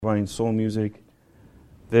Divine Soul Music.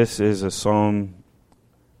 This is a psalm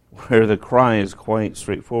where the cry is quite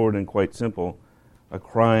straightforward and quite simple. A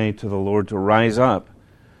cry to the Lord to rise up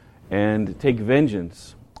and take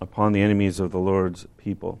vengeance upon the enemies of the Lord's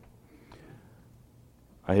people.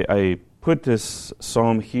 I put this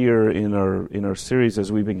psalm here in our series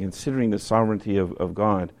as we've been considering the sovereignty of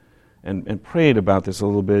God and prayed about this a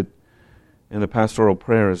little bit in the pastoral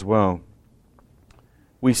prayer as well.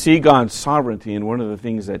 We see God's sovereignty, and one of the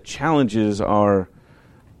things that challenges our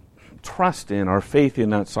trust in, our faith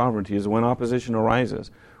in that sovereignty, is when opposition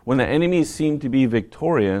arises. When the enemies seem to be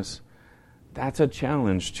victorious, that's a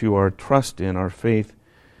challenge to our trust in, our faith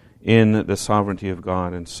in the sovereignty of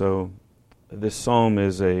God. And so this psalm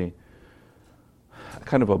is a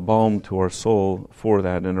kind of a balm to our soul for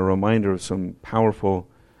that, and a reminder of some powerful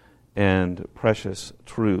and precious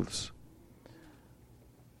truths.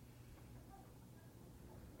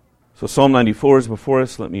 So Psalm 94 is before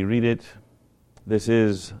us. Let me read it. This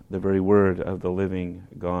is the very word of the living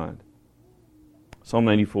God. Psalm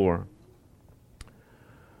 94.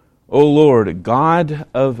 O Lord, God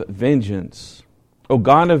of vengeance, O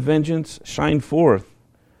God of vengeance, shine forth.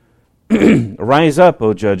 Rise up,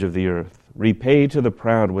 O Judge of the earth. Repay to the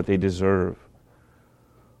proud what they deserve.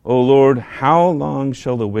 O Lord, how long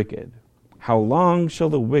shall the wicked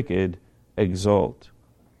exult?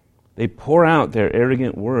 They pour out their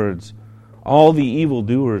arrogant words. All the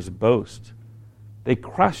evildoers boast. They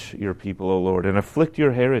crush your people, O Lord, and afflict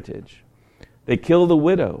your heritage. They kill the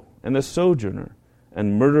widow and the sojourner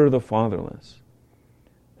and murder the fatherless.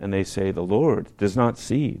 And they say, the Lord does not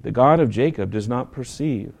see. The God of Jacob does not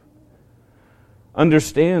perceive.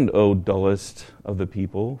 Understand, O dullest of the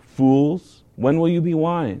people, fools, when will you be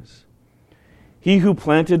wise? He who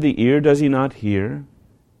planted the ear, does he not hear?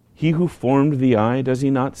 He who formed the eye, does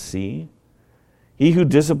he not see? He who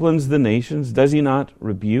disciplines the nations, does he not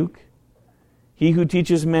rebuke? He who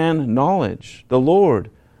teaches man knowledge, the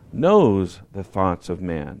Lord, knows the thoughts of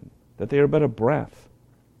man, that they are but a breath.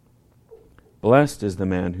 Blessed is the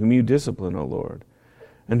man whom you discipline, O Lord,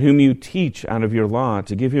 and whom you teach out of your law,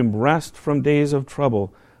 to give him rest from days of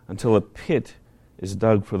trouble, until a pit is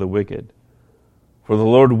dug for the wicked. For the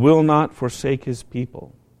Lord will not forsake his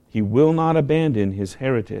people. He will not abandon his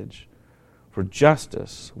heritage, for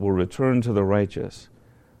justice will return to the righteous,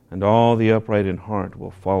 and all the upright in heart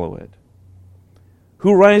will follow it.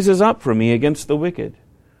 Who rises up for me against the wicked?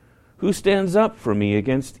 Who stands up for me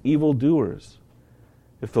against evildoers?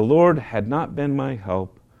 If the Lord had not been my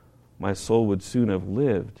help, my soul would soon have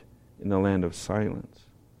lived in the land of silence.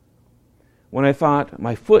 When I thought,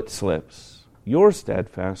 my foot slips, your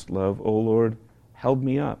steadfast love, O Lord, held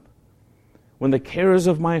me up. When the cares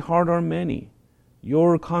of my heart are many,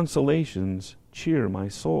 your consolations cheer my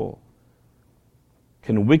soul.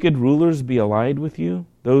 Can wicked rulers be allied with you,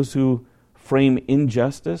 those who frame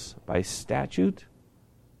injustice by statute?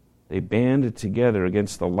 They band together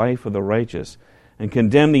against the life of the righteous and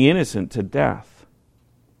condemn the innocent to death.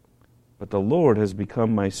 But the Lord has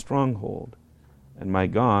become my stronghold, and my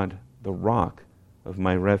God, the rock of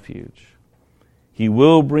my refuge. He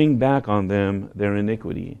will bring back on them their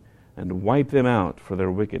iniquity and wipe them out for their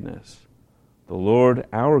wickedness. The Lord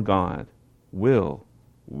our God will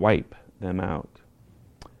wipe them out.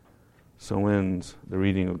 So ends the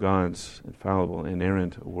reading of God's infallible,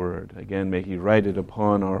 inerrant word. Again, may He write it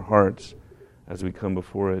upon our hearts as we come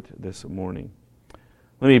before it this morning.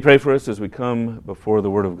 Let me pray for us as we come before the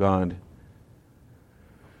Word of God.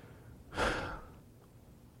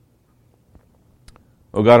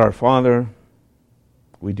 O God, our Father,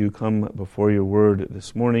 we do come before your Word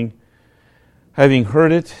this morning, having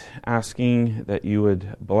heard it, asking that you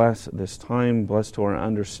would bless this time, bless to our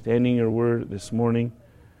understanding your Word this morning.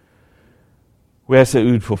 We ask that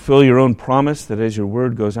you would fulfill your own promise, that as your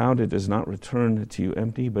word goes out, it does not return to you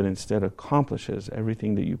empty, but instead accomplishes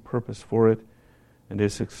everything that you purpose for it and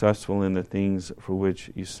is successful in the things for which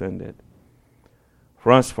you send it.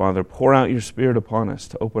 For us, Father, pour out your Spirit upon us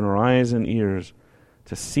to open our eyes and ears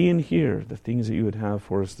to see and hear the things that you would have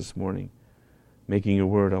for us this morning, making your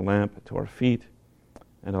word a lamp to our feet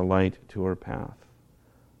and a light to our path.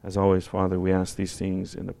 As always, Father, we ask these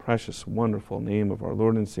things in the precious, wonderful name of our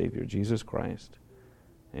Lord and Savior, Jesus Christ.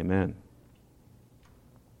 Amen.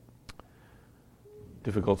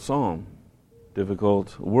 Difficult psalm,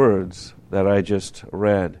 difficult words that I just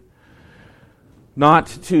read. Not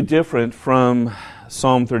too different from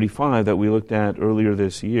Psalm 35 that we looked at earlier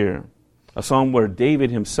this year. A psalm where David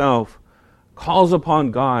himself calls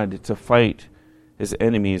upon God to fight his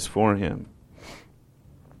enemies for him.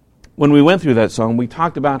 When we went through that psalm, we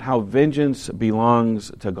talked about how vengeance belongs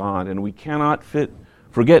to God, and we cannot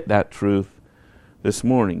forget that truth this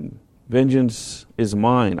morning. Vengeance is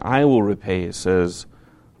mine. I will repay, says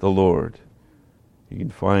the Lord. You can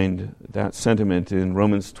find that sentiment in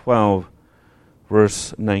Romans 12,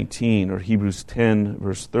 verse 19, or Hebrews 10,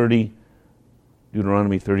 verse 30,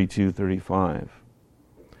 Deuteronomy 32, 35.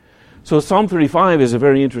 So Psalm 35 is a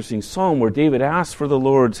very interesting psalm where David asks for the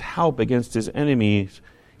Lord's help against his enemies.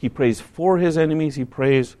 He prays for his enemies. He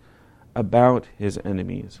prays about his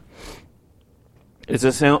enemies. It's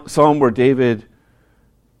a psalm where David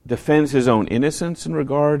defends his own innocence in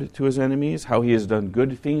regard to his enemies, how he has done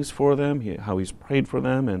good things for them, how he's prayed for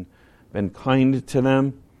them and been kind to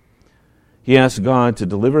them. He asks God to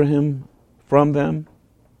deliver him from them.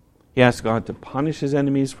 He asks God to punish his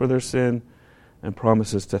enemies for their sin and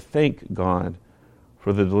promises to thank God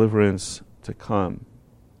for the deliverance to come.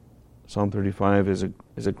 Psalm 35 is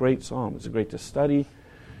a great psalm. It's great to study,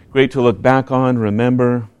 great to look back on,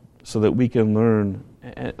 remember, so that we can learn,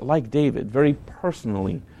 like David, very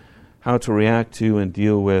personally, how to react to and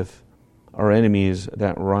deal with our enemies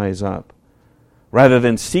that rise up. Rather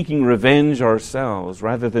than seeking revenge ourselves,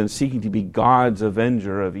 rather than seeking to be God's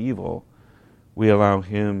avenger of evil, we allow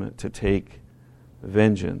him to take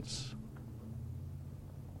vengeance.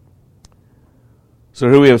 So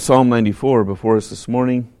here we have Psalm 94 before us this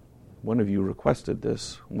morning. One of you requested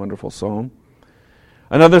this wonderful psalm.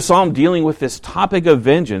 Another psalm dealing with this topic of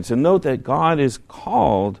vengeance. And note that God is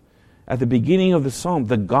called at the beginning of the psalm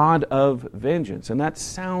the God of vengeance. And that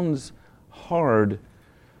sounds hard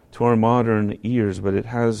to our modern ears, but it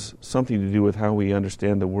has something to do with how we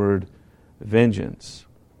understand the word vengeance.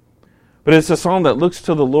 But it's a psalm that looks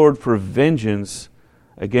to the Lord for vengeance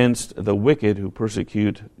against the wicked who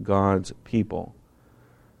persecute God's people.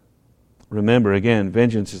 Remember, again,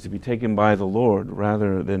 vengeance is to be taken by the Lord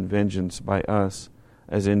rather than vengeance by us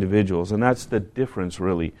as individuals. And that's the difference,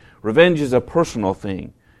 really. Revenge is a personal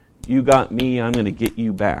thing. You got me, I'm going to get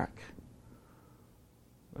you back.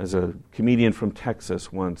 As a comedian from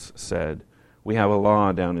Texas once said, we have a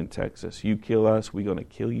law down in Texas. You kill us, we're going to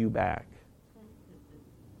kill you back.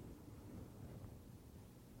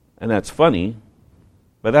 And that's funny,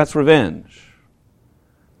 but that's revenge.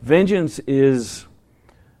 Vengeance,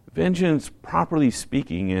 properly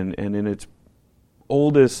speaking, and in its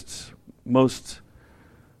oldest, most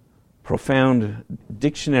profound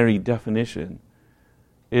dictionary definition,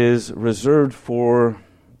 is reserved for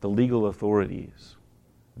the legal authorities.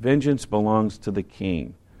 Vengeance belongs to the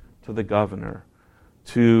king, to the governor,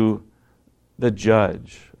 to the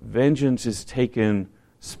judge. Vengeance is taken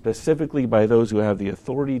specifically by those who have the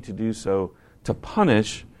authority to do so, to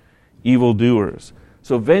punish evildoers.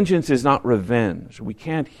 So vengeance is not revenge. We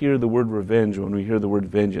can't hear the word revenge when we hear the word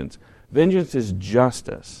vengeance. Vengeance is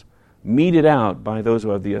justice, meted out by those who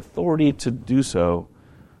have the authority to do so,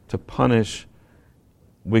 to punish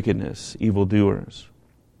wickedness, evildoers.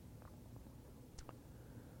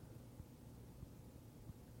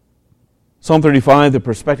 Psalm 35, the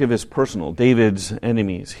perspective is personal, David's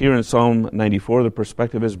enemies. Here in Psalm 94, the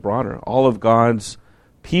perspective is broader, all of God's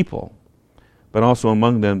people, but also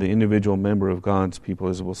among them the individual member of God's people,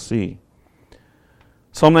 as we'll see.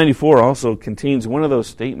 Psalm 94 also contains one of those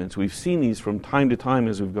statements. We've seen these from time to time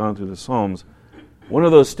as we've gone through the Psalms. One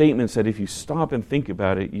of those statements that if you stop and think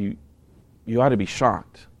about it, you ought to be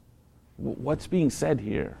shocked. What's being said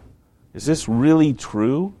here? Is this really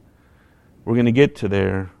true? We're going to get to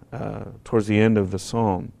there towards the end of the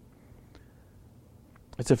psalm.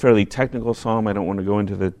 It's a fairly technical psalm. I don't want to go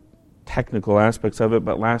into the technical aspects of it,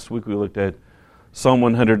 but last week we looked at Psalm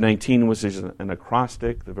 119, which is an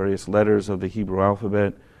acrostic, the various letters of the Hebrew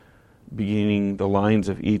alphabet, beginning the lines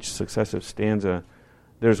of each successive stanza.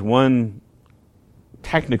 There's one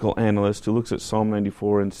technical analyst who looks at Psalm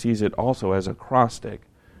 94 and sees it also as acrostic.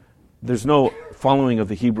 There's no following of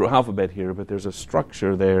the Hebrew alphabet here, but there's a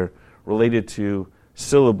structure there related to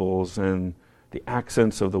syllables and the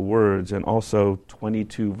accents of the words, and also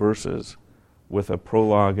 22 verses with a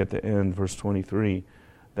prologue at the end, verse 23.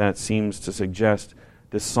 That seems to suggest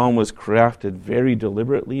this psalm was crafted very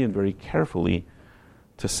deliberately and very carefully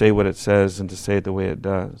to say what it says and to say it the way it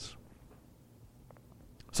does.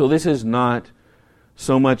 So this is not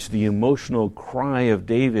so much the emotional cry of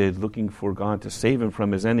David looking for God to save him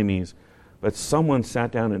from his enemies, but someone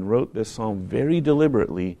sat down and wrote this psalm very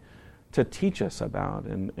deliberately to teach us about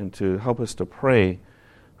and to help us to pray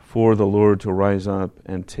for the Lord to rise up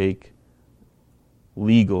and take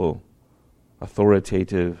legal,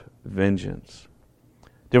 authoritative vengeance.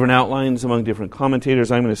 Different outlines among different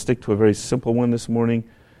commentators. I'm going to stick to a very simple one this morning.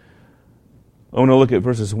 I want to look at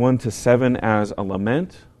verses 1 to 7 as a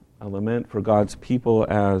lament for God's people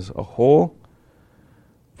as a whole.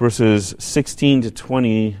 Verses 16 to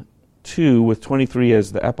 20 2, with 23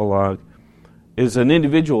 as the epilogue, is an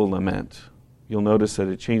individual lament. You'll notice that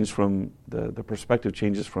it changed from, the perspective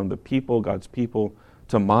changes from the people, God's people,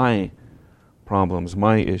 to my problems,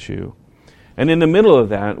 my issue. And in the middle of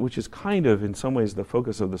that, which is kind of in some ways the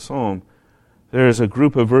focus of the psalm, there's a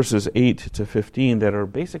group of verses 8 to 15 that are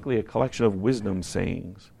basically a collection of wisdom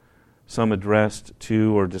sayings, some addressed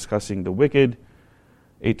to or discussing the wicked,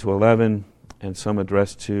 8 to 11, and some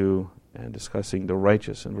addressed to and discussing the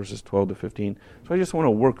righteous in verses 12 to 15. So I just want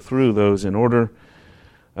to work through those in order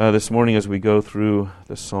this morning as we go through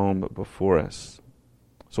the psalm before us.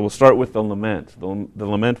 So we'll start with the lament, the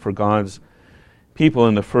lament for God's people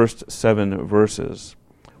in the first 7 verses,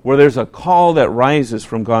 where there's a call that rises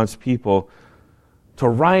from God's people to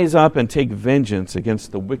rise up and take vengeance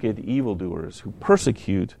against the wicked evildoers who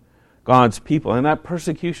persecute God's people. And that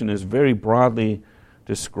persecution is very broadly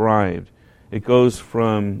described. It goes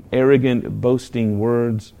from arrogant, boasting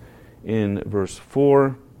words in verse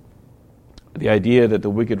 4, the idea that the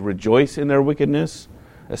wicked rejoice in their wickedness,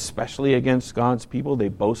 especially against God's people. They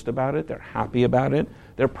boast about it. They're happy about it.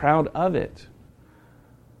 They're proud of it.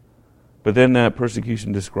 But then that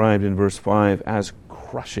persecution described in verse 5 as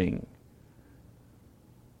crushing.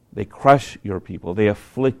 They crush your people. They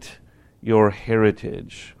afflict your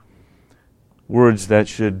heritage. Words that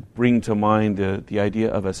should bring to mind the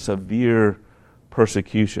idea of a severe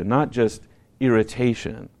persecution, not just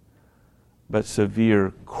irritation, but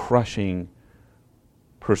severe crushing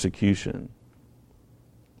persecution.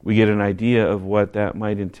 We get an idea of what that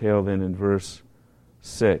might entail then in verse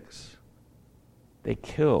 6. They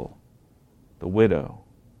kill the widow.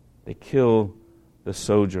 They kill the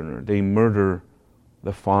sojourner. They murder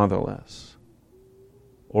the fatherless,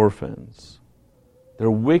 orphans. Their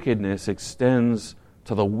wickedness extends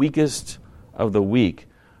to the weakest of the weak,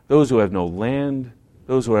 those who have no land,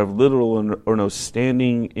 those who have little or no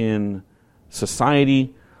standing in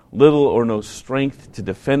society, little or no strength to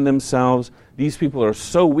defend themselves. These people are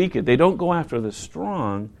so weak, they don't go after the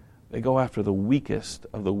strong, they go after the weakest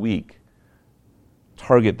of the weak.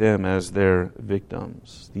 Target them as their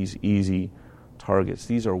victims, these easy targets.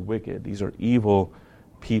 These are wicked, these are evil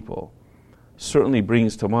people. Certainly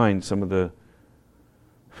brings to mind some of the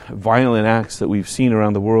violent acts that we've seen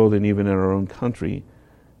around the world and even in our own country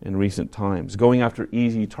in recent times. Going after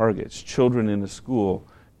easy targets, children in a school,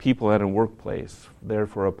 people at a workplace, there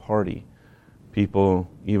for a party, people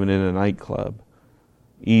even in a nightclub.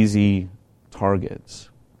 Easy targets.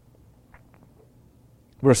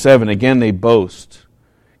 Verse 7, again they boast,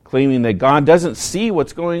 claiming that God doesn't see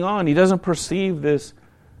what's going on. He doesn't perceive this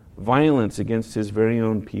violence against his very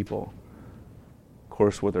own people. Of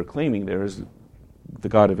course, what they're claiming there is the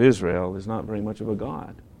God of Israel is not very much of a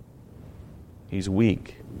God. He's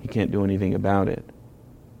weak. He can't do anything about it.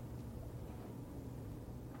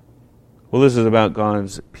 Well, this is about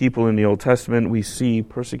God's people in the Old Testament. We see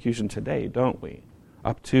persecution today, don't we?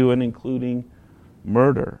 Up to and including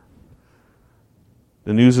murder.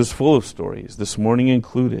 The news is full of stories, this morning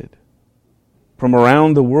included. From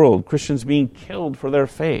around the world, Christians being killed for their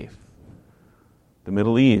faith. The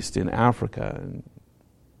Middle East, in Africa, and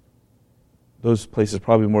those places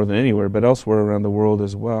probably more than anywhere, but elsewhere around the world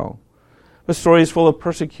as well. The story is full of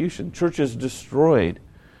persecution. Churches destroyed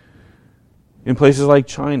in places like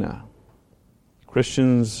China.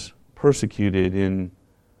 Christians persecuted in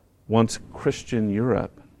once Christian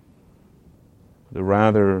Europe. The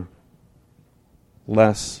rather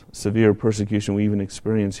less severe persecution we even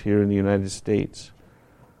experience here in the United States.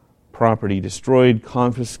 Property destroyed,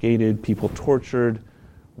 confiscated, people tortured,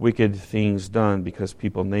 wicked things done because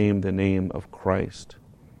people named the name of Christ.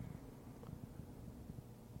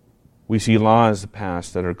 We see laws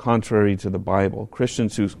passed that are contrary to the Bible.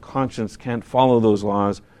 Christians whose conscience can't follow those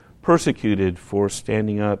laws, persecuted for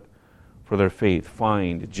standing up for their faith,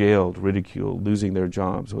 fined, jailed, ridiculed, losing their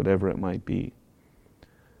jobs, whatever it might be.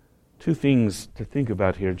 Two things to think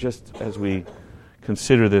about here just as we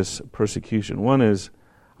consider this persecution. One is,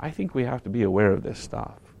 I think we have to be aware of this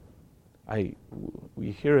stuff.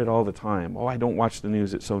 We hear it all the time. Oh, I don't watch the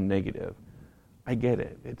news, it's so negative. I get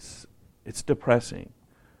it. It's depressing.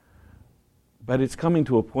 But it's coming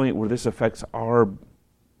to a point where this affects our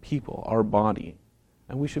people, our body.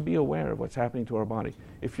 And we should be aware of what's happening to our body.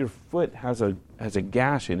 If your foot has a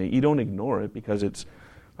gash in it, you don't ignore it because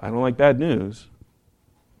I don't like bad news.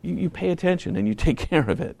 You pay attention and you take care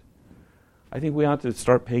of it. I think we ought to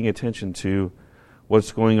start paying attention to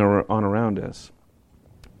what's going on around us.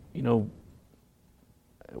 You know,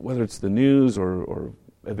 whether it's the news or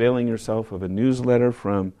availing yourself of a newsletter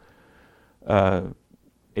from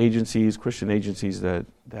agencies, Christian agencies that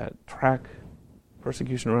track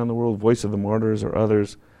persecution around the world, Voice of the Martyrs or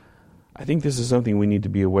others, I think this is something we need to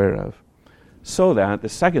be aware of. So that the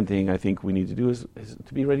second thing I think we need to do is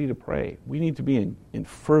to be ready to pray. We need to be in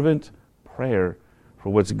fervent prayer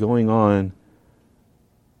for what's going on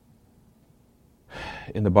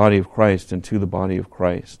in the body of Christ and to the body of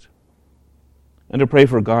Christ. And to pray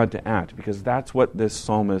for God to act, because that's what this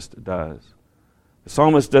psalmist does. The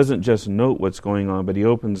psalmist doesn't just note what's going on, but he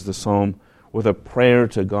opens the psalm with a prayer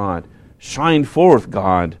to God. Shine forth,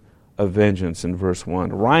 God of vengeance, in verse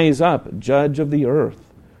 1. Rise up, judge of the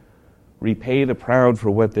earth. Repay the proud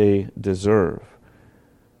for what they deserve.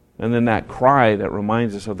 And then that cry that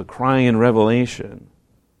reminds us of the cry in Revelation.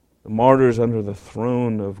 The martyrs under the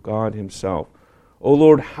throne of God himself. O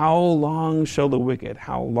Lord, how long shall the wicked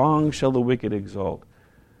exult?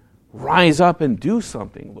 Rise up and do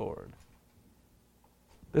something, Lord.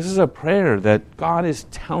 This is a prayer that God is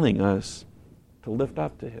telling us to lift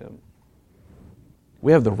up to him.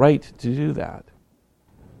 We have the right to do that.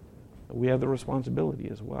 We have the responsibility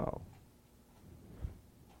as well.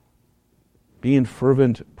 Be in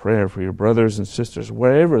fervent prayer for your brothers and sisters,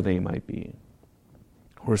 wherever they might be,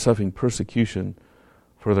 who are suffering persecution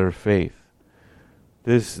for their faith.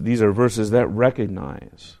 These are verses that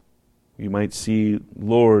recognize. You might see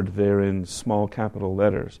Lord there in small capital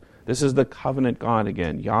letters. This is the covenant God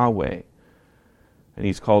again, Yahweh. And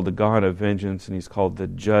he's called the God of vengeance, and he's called the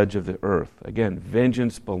judge of the earth. Again,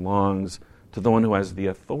 vengeance belongs to the one who has the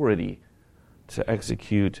authority to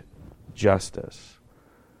execute justice.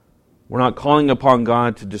 We're not calling upon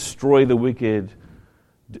God to destroy the wicked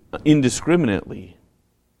indiscriminately.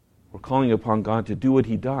 We're calling upon God to do what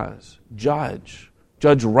he does. Judge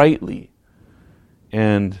rightly,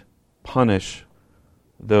 and punish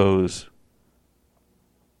those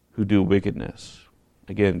who do wickedness.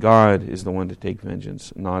 Again, God is the one to take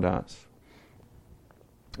vengeance, not us.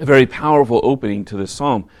 A very powerful opening to this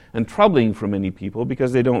psalm, and troubling for many people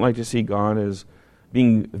because they don't like to see God as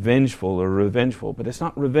being vengeful or revengeful. But it's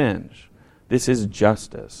not revenge. This is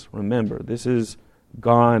justice. Remember, this is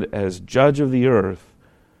God as judge of the earth,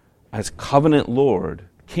 as covenant Lord,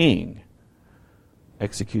 king,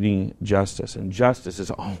 executing justice. And justice is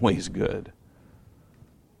always good.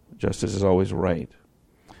 Justice is always right.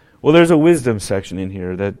 Well, there's a wisdom section in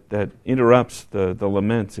here that interrupts the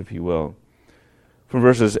laments, if you will. From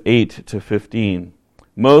verses 8 to 15.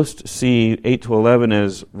 Most see 8 to 11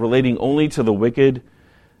 as relating only to the wicked,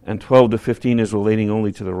 and 12 to 15 is relating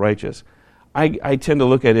only to the righteous. I tend to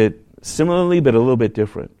look at it similarly, but a little bit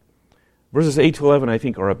different. Verses 8 to 11, I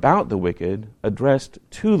think, are about the wicked, addressed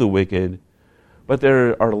to the wicked, but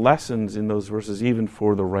there are lessons in those verses even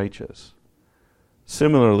for the righteous.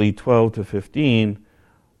 Similarly, 12 to 15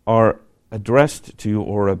 are addressed to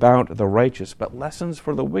or about the righteous, but lessons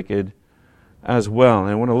for the wicked as well. And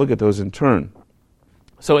I want to look at those in turn.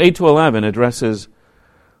 So 8 to 11 addresses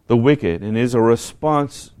the wicked and is a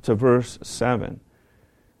response to verse 7.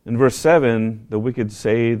 In verse 7, the wicked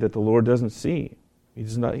say that the Lord doesn't see. He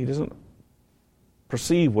doesn't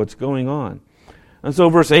perceive what's going on. And so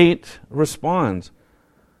verse 8 responds,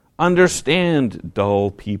 understand,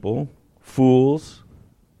 dull people, fools,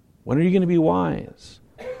 when are you going to be wise?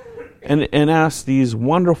 And ask these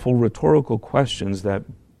wonderful rhetorical questions that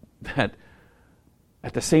at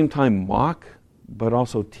the same time mock, but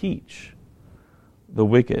also teach the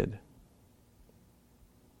wicked.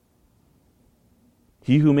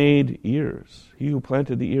 He who made ears, he who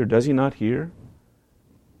planted the ear, does he not hear?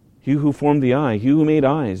 He who formed the eye, he who made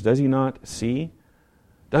eyes, does he not see?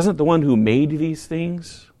 Doesn't the one who made these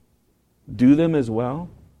things do them as well?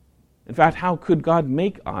 In fact, how could God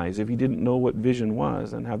make eyes if he didn't know what vision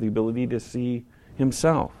was and have the ability to see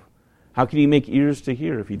himself? How could he make ears to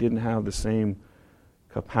hear if he didn't have the same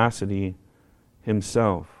capacity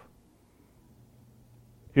himself?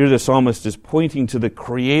 Here the psalmist is pointing to the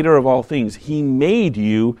creator of all things. He made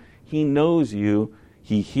you, he knows you,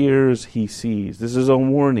 he hears, he sees. This is a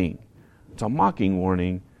warning. It's a mocking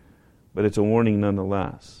warning, but it's a warning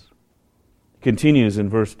nonetheless. It continues in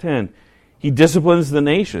verse 10. He disciplines the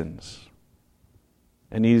nations.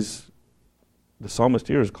 And the psalmist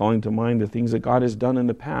here is calling to mind the things that God has done in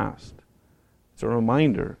the past. It's a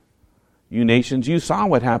reminder. You nations, you saw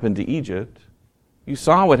what happened to Egypt. You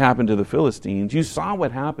saw what happened to the Philistines. You saw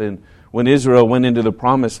what happened when Israel went into the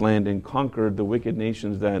promised land and conquered the wicked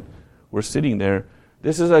nations that were sitting there.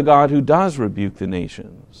 This is a God who does rebuke the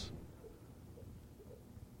nations.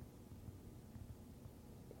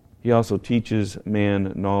 He also teaches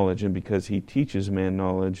man knowledge, and because he teaches man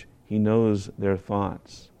knowledge, he knows their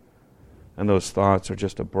thoughts. And those thoughts are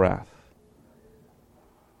just a breath,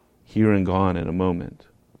 here and gone in a moment.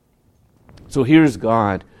 So here's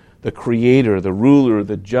God, the creator, the ruler,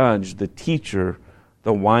 the judge, the teacher,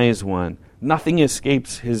 the wise one. Nothing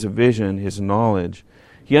escapes his vision, his knowledge.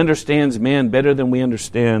 He understands man better than we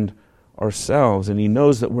understand ourselves, and he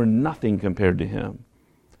knows that we're nothing compared to him.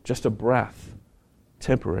 Just a breath,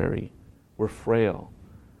 temporary. We're frail.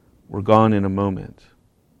 We're gone in a moment.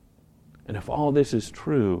 And if all this is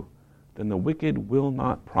true, then the wicked will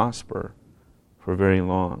not prosper for very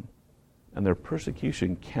long, and their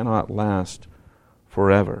persecution cannot last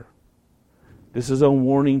forever. This is a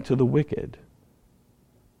warning to the wicked.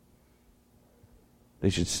 They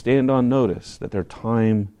should stand on notice that their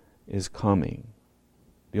time is coming.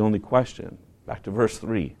 The only question, back to verse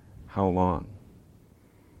 3, how long?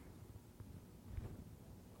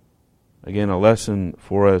 Again, a lesson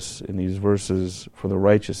for us in these verses for the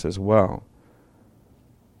righteous as well.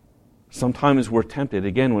 Sometimes we're tempted,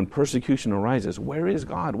 again, when persecution arises, where is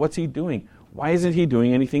God? What's he doing? Why isn't he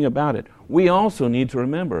doing anything about it? We also need to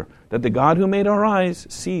remember that the God who made our eyes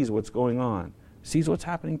sees what's going on, sees what's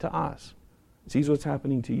happening to us, sees what's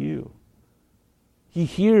happening to you. He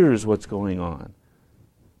hears what's going on.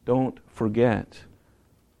 Don't forget,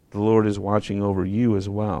 the Lord is watching over you as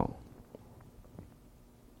well.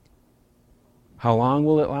 How long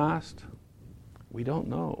will it last? We don't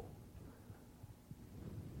know.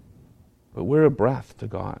 But we're a breath to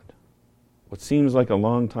God. What seems like a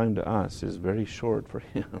long time to us is very short for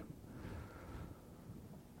him.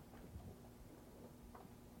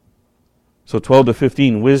 So 12 to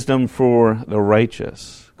 15, wisdom for the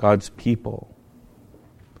righteous, God's people.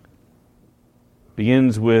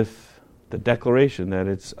 Begins with the declaration that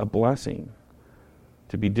it's a blessing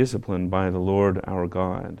to be disciplined by the Lord our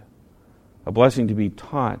God. A blessing to be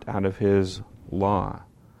taught out of his law.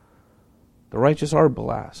 The righteous are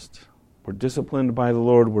blessed. We're disciplined by the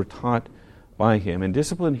Lord. We're taught by him. And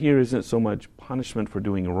discipline here isn't so much punishment for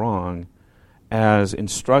doing wrong as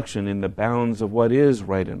instruction in the bounds of what is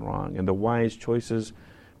right and wrong and the wise choices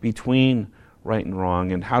between right and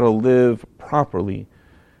wrong and how to live properly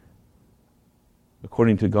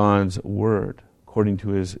according to God's word, according to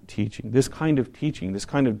his teaching. This kind of teaching, this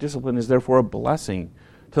kind of discipline is therefore a blessing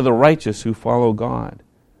to the righteous who follow God.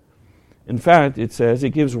 In fact, it says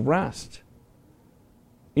it gives rest.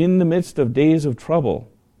 In the midst of days of trouble,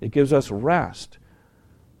 it gives us rest.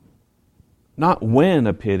 Not when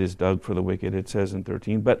a pit is dug for the wicked, it says in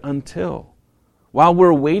 13, but until. While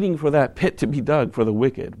we're waiting for that pit to be dug for the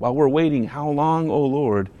wicked, while we're waiting, how long, O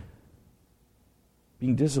Lord?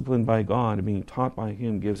 Being disciplined by God and being taught by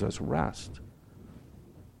him gives us rest.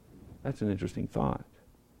 That's an interesting thought.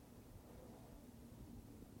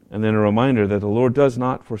 And then a reminder that the Lord does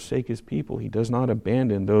not forsake his people. He does not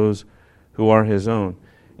abandon those who are his own.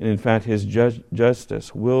 And in fact, his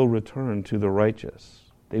justice will return to the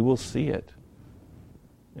righteous. They will see it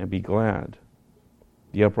and be glad.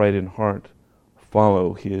 The upright in heart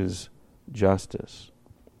follow his justice.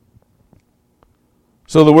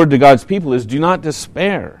 So the word to God's people is, do not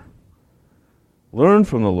despair. Learn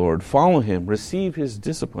from the Lord. Follow him. Receive his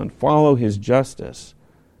discipline. Follow his justice.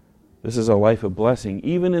 This is a life of blessing,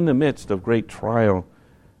 even in the midst of great trial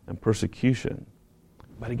and persecution.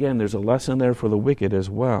 But again, there's a lesson there for the wicked as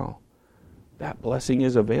well. That blessing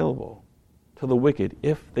is available to the wicked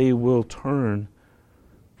if they will turn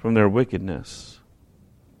from their wickedness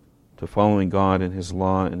to following God and his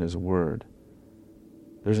law and his word.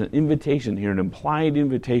 There's an invitation here, an implied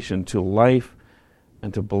invitation to life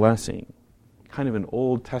and to blessing. Kind of an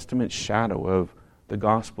Old Testament shadow of the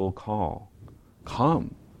gospel call.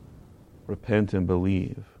 Come, repent and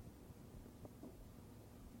believe.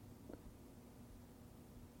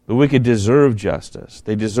 The wicked deserve justice.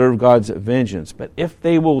 They deserve God's vengeance. But if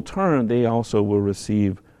they will turn, they also will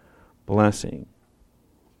receive blessing.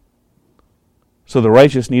 So the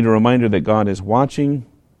righteous need a reminder that God is watching,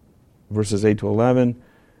 verses 8 to 11,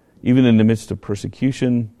 even in the midst of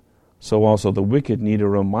persecution. So also the wicked need a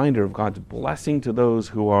reminder of God's blessing to those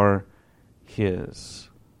who are his.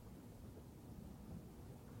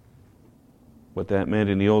 What that meant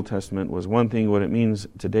in the Old Testament was one thing. What it means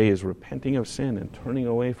today is repenting of sin and turning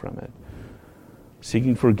away from it.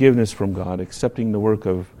 Seeking forgiveness from God, accepting the work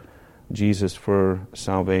of Jesus for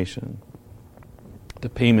salvation. The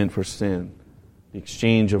payment for sin. The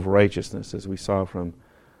exchange of righteousness, as we saw from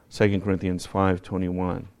 2 Corinthians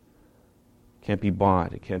 5:21. Can't be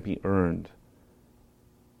bought. It can't be earned.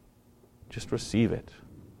 Just receive it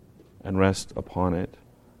and rest upon it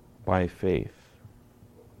by faith.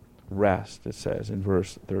 Rest, it says in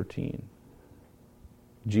verse 13.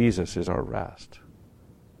 Jesus is our rest.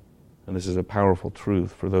 And this is a powerful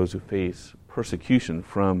truth for those who face persecution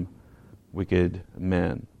from wicked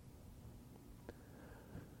men.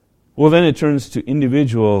 Well, then it turns to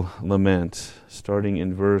individual lament, starting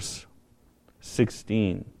in verse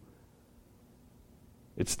 16.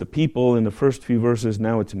 It's the people in the first few verses.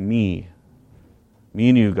 Now it's me. Me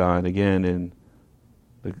and you, God, again in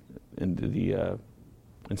the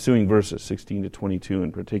ensuing verses, 16 to 22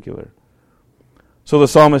 in particular. So the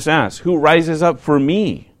psalmist asks, who rises up for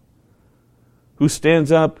me? Who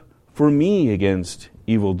stands up for me against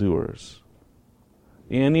evildoers?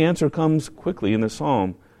 And the answer comes quickly in the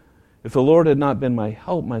psalm. If the Lord had not been my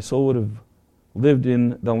help, my soul would have lived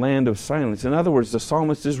in the land of silence. In other words, the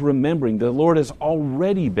psalmist is remembering the Lord has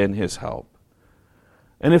already been his help.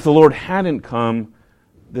 And if the Lord hadn't come,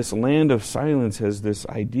 this land of silence has this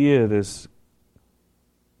idea, this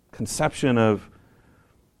conception of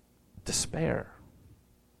despair.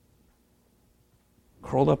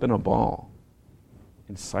 Curled up in a ball,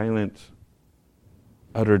 in silent,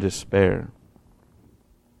 utter despair.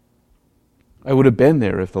 I would have been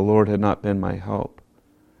there if the Lord had not been my help.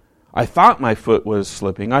 I thought my foot was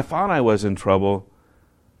slipping. I thought I was in trouble.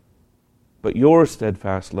 But your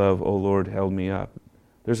steadfast love, O Lord, held me up.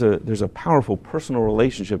 There's a powerful personal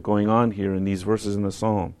relationship going on here in these verses in the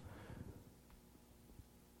psalm.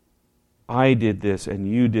 I did this and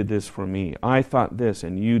you did this for me. I thought this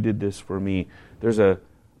and you did this for me. There's a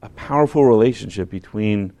powerful relationship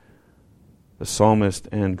between the psalmist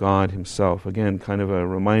and God himself. Again, kind of a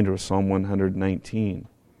reminder of Psalm 119.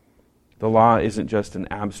 The law isn't just an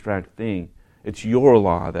abstract thing. It's your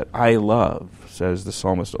law that I love, says the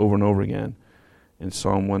psalmist over and over again in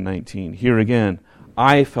Psalm 119. Here again,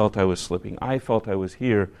 I felt I was slipping. I felt I was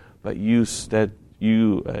here, but you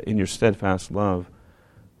in your steadfast love,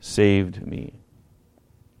 saved me.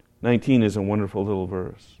 19 is a wonderful little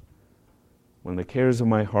verse. When the cares of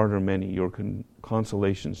my heart are many, your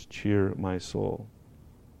consolations cheer my soul.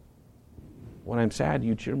 When I'm sad,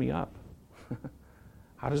 you cheer me up.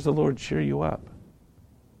 How does the Lord cheer you up?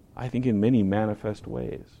 I think in many manifest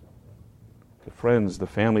ways. The friends, the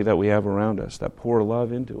family that we have around us that pour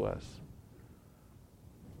love into us.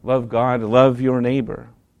 Love God, love your neighbor.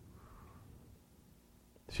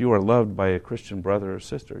 If you are loved by a Christian brother or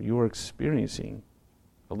sister, you are experiencing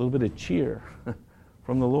a little bit of cheer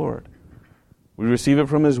from the Lord. We receive it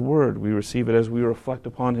from His Word. We receive it as we reflect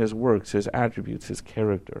upon His works, His attributes, His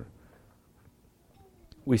character.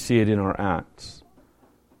 We see it in our acts.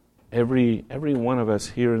 Every one of us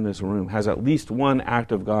here in this room has at least one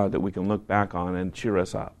act of God that we can look back on and cheer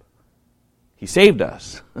us up. He saved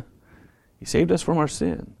us. He saved us from our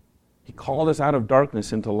sin. He called us out of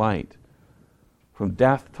darkness into light, from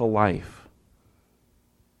death to life.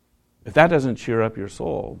 If that doesn't cheer up your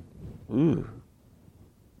soul, we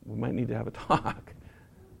might need to have a talk.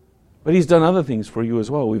 But He's done other things for you as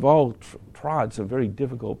well. We've all trod some very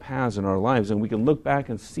difficult paths in our lives, and we can look back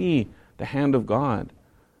and see the hand of God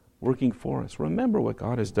working for us. Remember what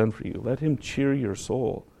God has done for you. Let Him cheer your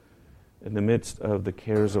soul in the midst of the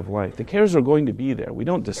cares of life. The cares are going to be there. We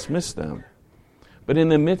don't dismiss them. But in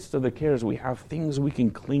the midst of the cares, we have things we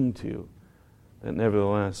can cling to that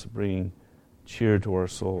nevertheless bring cheer to our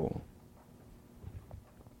soul.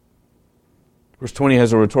 Verse 20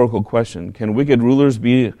 has a rhetorical question. Can wicked rulers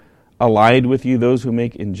be allied with you, those who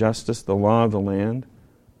make injustice the law of the land?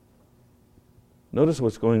 Notice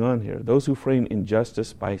what's going on here. Those who frame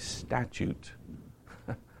injustice by statute.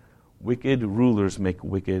 Wicked rulers make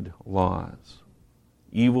wicked laws.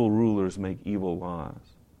 Evil rulers make evil laws.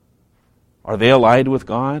 Are they allied with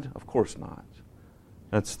God? Of course not.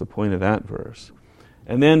 That's the point of that verse.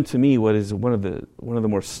 And then to me, what is one of the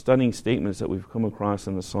more stunning statements that we've come across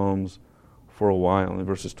in the Psalms for a while, in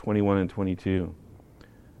verses 21 and 22.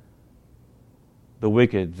 The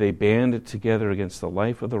wicked, they band together against the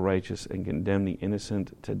life of the righteous and condemn the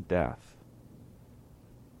innocent to death.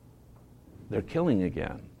 They're killing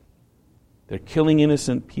again. They're killing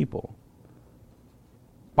innocent people.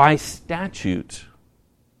 By statute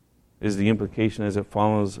is the implication as it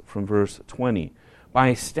follows from verse 20.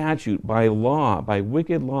 By statute, by law, by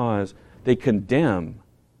wicked laws, they condemn.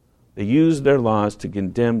 They use their laws to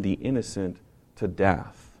condemn the innocent to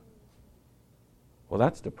death. Well,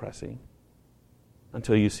 that's depressing.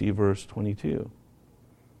 Until you see verse 22.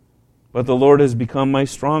 But the Lord has become my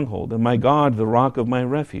stronghold, and my God, the rock of my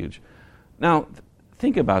refuge. Now,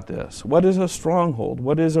 think about this. What is a stronghold?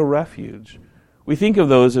 What is a refuge? We think of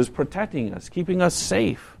those as protecting us, keeping us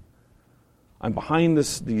safe. I'm behind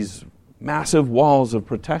these massive walls of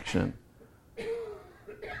protection.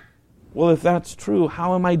 Well, if that's true,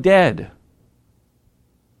 how am I dead?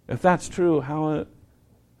 If that's true, how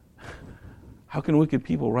can wicked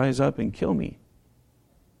people rise up and kill me?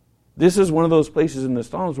 This is one of those places in the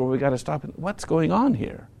Psalms where we got to stop and what's going on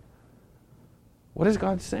here? What is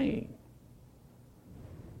God saying?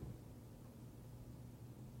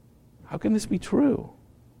 How can this be true?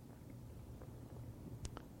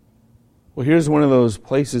 Well, here's one of those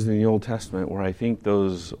places in the Old Testament where I think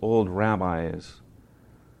those old rabbis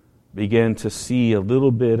began to see a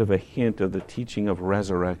little bit of a hint of the teaching of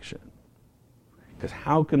resurrection. Because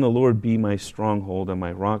how can the Lord be my stronghold and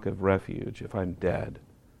my rock of refuge if I'm dead?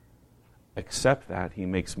 Except that He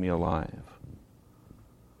makes me alive.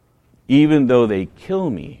 Even though they kill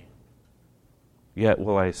me, yet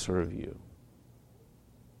will I serve you.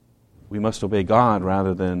 We must obey God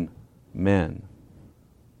rather than men.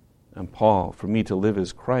 And Paul, for me to live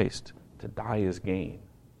is Christ, to die is gain.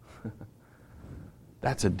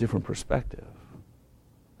 That's a different perspective.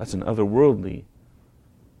 That's an otherworldly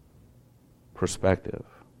perspective.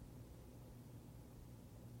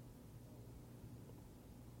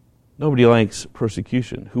 Nobody likes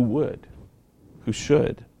persecution. Who would? Who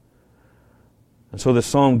should? And so the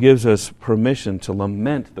psalm gives us permission to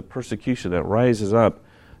lament the persecution that rises up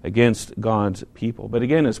against God's people. But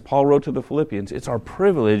again, as Paul wrote to the Philippians, it's our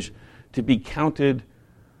privilege to be counted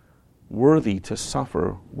worthy to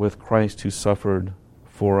suffer with Christ who suffered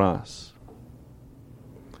for us.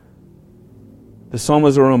 The psalm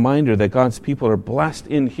is a reminder that God's people are blessed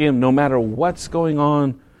in Him no matter what's going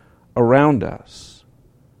on around us.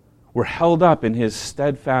 We're held up in His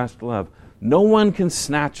steadfast love. No one can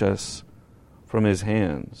snatch us from His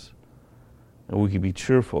hands. And we can be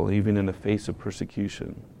cheerful even in the face of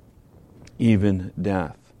persecution, even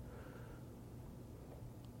death.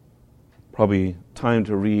 Probably time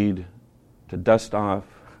to dust off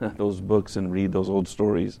those books and read those old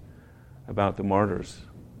stories about the martyrs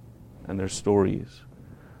and their stories.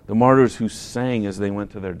 The martyrs who sang as they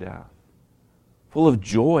went to their death, full of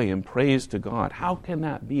joy and praise to God. How can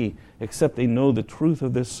that be except they know the truth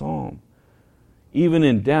of this psalm? Even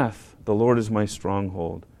in death, the Lord is my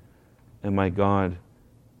stronghold, and my God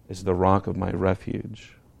is the rock of my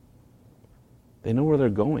refuge. They know where they're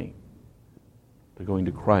going. They're going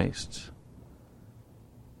to Christ.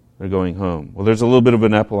 They're going home. Well, there's a little bit of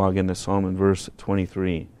an epilogue in this psalm in verse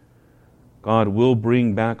 23. God will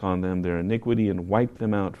bring back on them their iniquity and wipe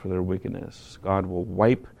them out for their wickedness. God will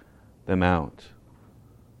wipe them out.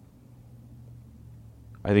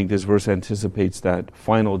 I think this verse anticipates that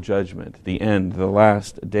final judgment, the end, the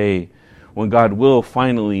last day, when God will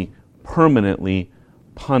finally, permanently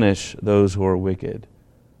punish those who are wicked,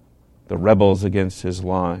 the rebels against His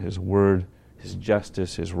law, His word, His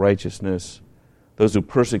justice, His righteousness, those who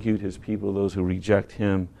persecute His people, those who reject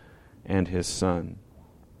Him and His Son.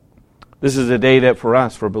 This is a day that for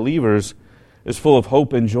us, for believers, is full of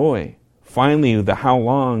hope and joy. Finally, the how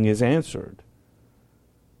long is answered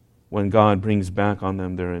when God brings back on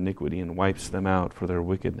them their iniquity and wipes them out for their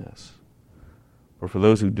wickedness. Or for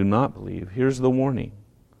those who do not believe, here's the warning.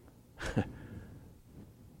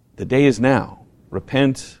 The day is now.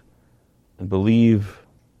 Repent and believe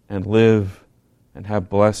and live and have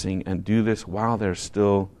blessing, and do this while there's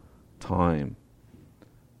still time.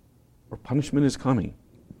 Or punishment is coming,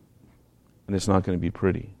 and it's not going to be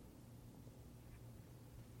pretty.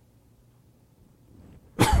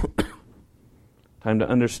 Time to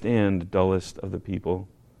understand, dullest of the people.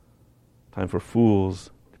 Time for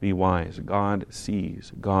fools to be wise. God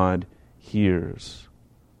sees. God hears.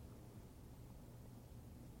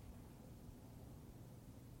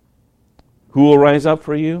 Who will rise up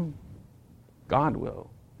for you? God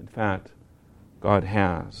will. In fact, God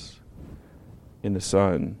has. In the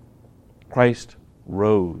Son, Christ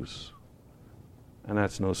rose. And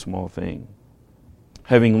that's no small thing.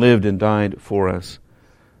 Having lived and died for us,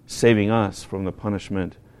 saving us from the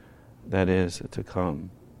punishment that is to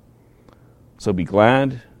come. So be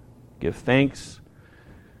glad, give thanks.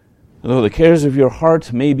 Though the cares of your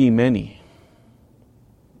heart may be many,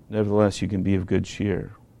 nevertheless you can be of good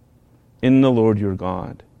cheer in the Lord your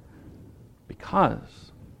God,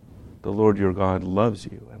 because the Lord your God loves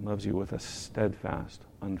you, and loves you with a steadfast,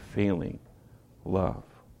 unfailing love.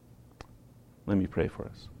 Let me pray for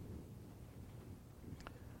us.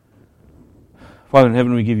 Father in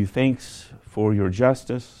heaven, we give you thanks for your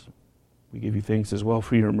justice. We give you thanks as well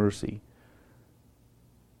for your mercy.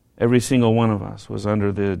 Every single one of us was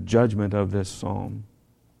under the judgment of this psalm,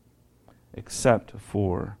 except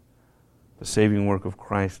for the saving work of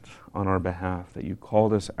Christ on our behalf, that you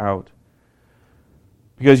called us out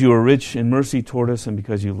because you were rich in mercy toward us and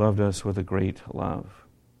because you loved us with a great love.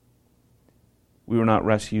 We were not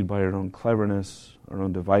rescued by our own cleverness, our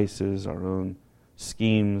own devices, our own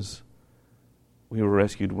schemes. We were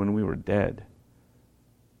rescued when we were dead.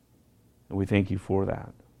 And we thank you for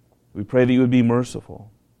that. We pray that you would be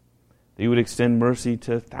merciful, that you would extend mercy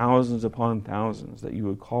to thousands upon thousands, that you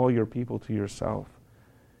would call your people to yourself,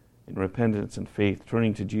 in repentance and faith,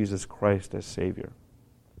 turning to Jesus Christ as Savior.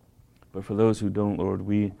 But for those who don't, Lord,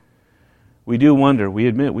 we do wonder, we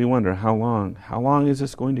admit we wonder, how long is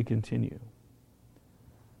this going to continue?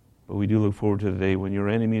 But we do look forward to the day when your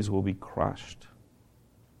enemies will be crushed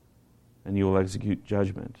and you will execute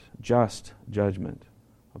judgment, just judgment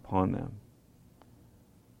upon them.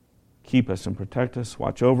 Keep us and protect us,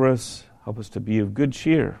 watch over us, help us to be of good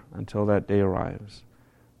cheer until that day arrives.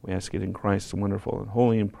 We ask it in Christ's wonderful and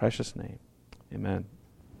holy and precious name. Amen.